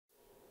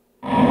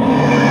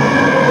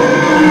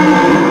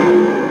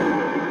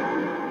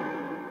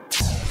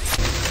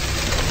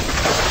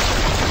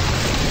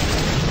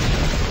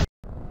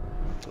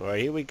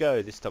we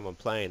go this time I'm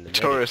playing the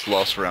Tourist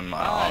lost around my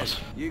eyes.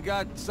 You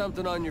got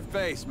something on your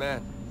face,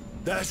 man.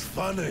 That's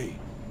funny.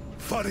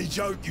 Funny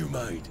joke you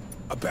made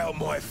about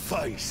my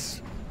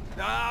face.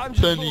 Nah, I'm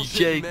just Funny bullshitting,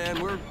 Jake.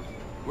 man.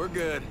 We're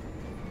good.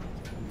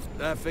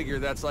 I figure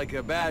that's like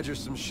a badge or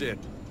some shit.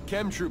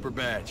 Chem trooper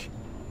badge.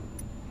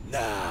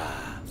 Nah.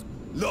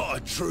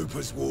 Lot of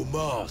troopers wore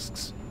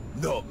masks.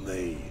 Not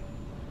me.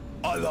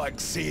 I like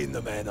seeing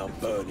the man I'm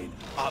burning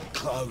up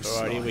close.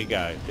 Alright, here we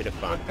go. Bit of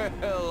fun.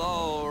 Well,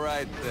 all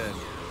right then.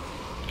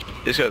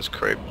 This guy's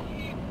creep.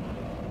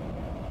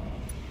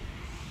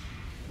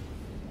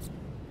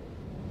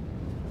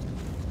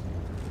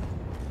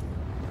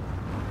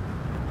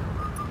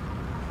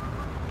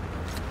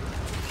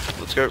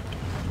 Let's go.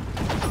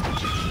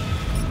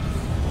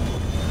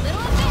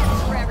 Little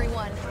advance for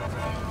everyone.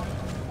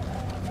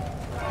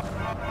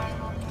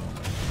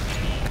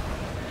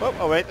 Oh,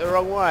 I went the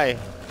wrong way.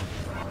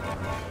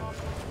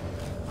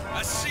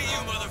 I see you,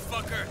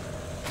 motherfucker.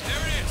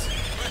 There it is.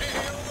 Way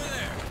over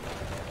there.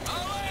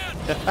 I'll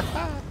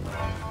land.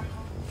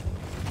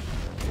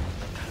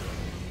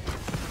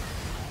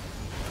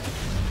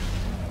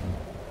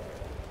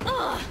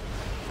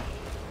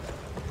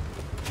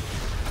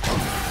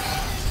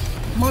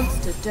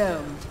 Monster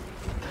domed.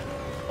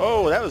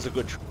 Oh, that was a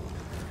good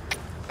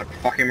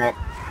Fuck him up.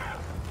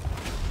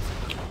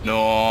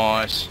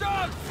 Nice.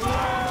 Stop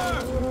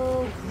fire!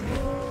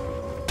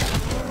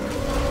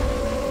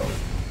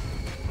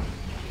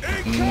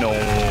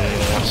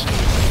 Nice.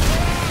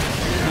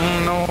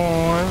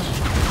 Nice.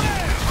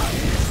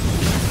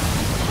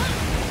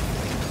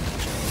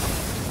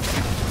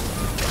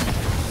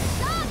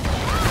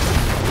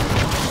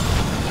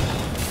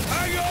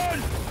 Hang on!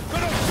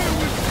 Gonna fill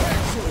with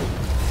petrol!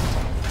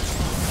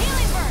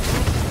 Healing burst.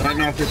 I don't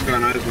know if this guy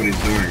knows what he's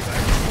doing.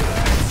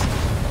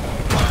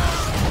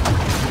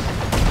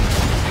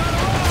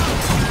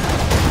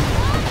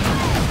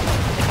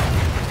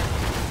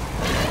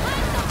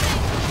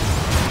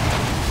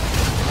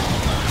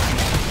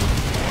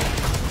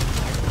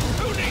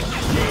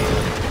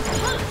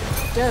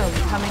 Dome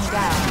coming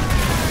down.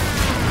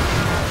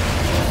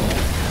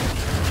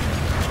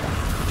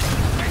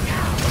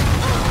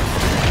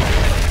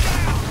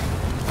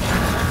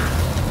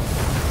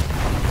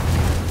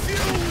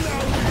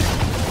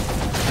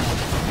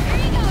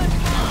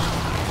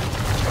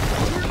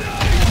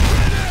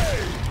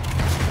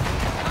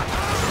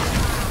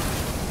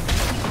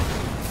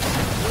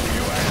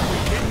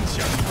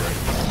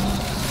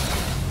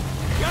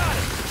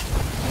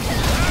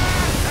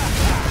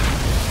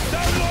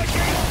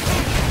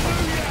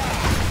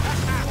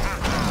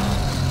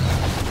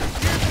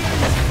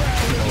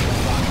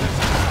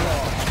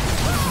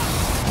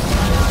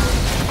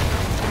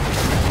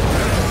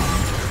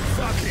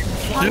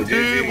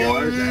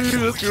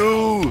 Let's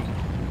go.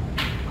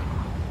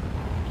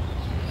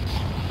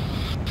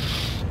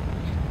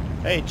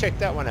 Hey, check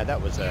that one out.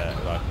 That was a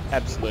like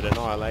absolute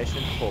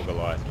annihilation. Poor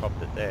Goliath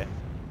popped it there.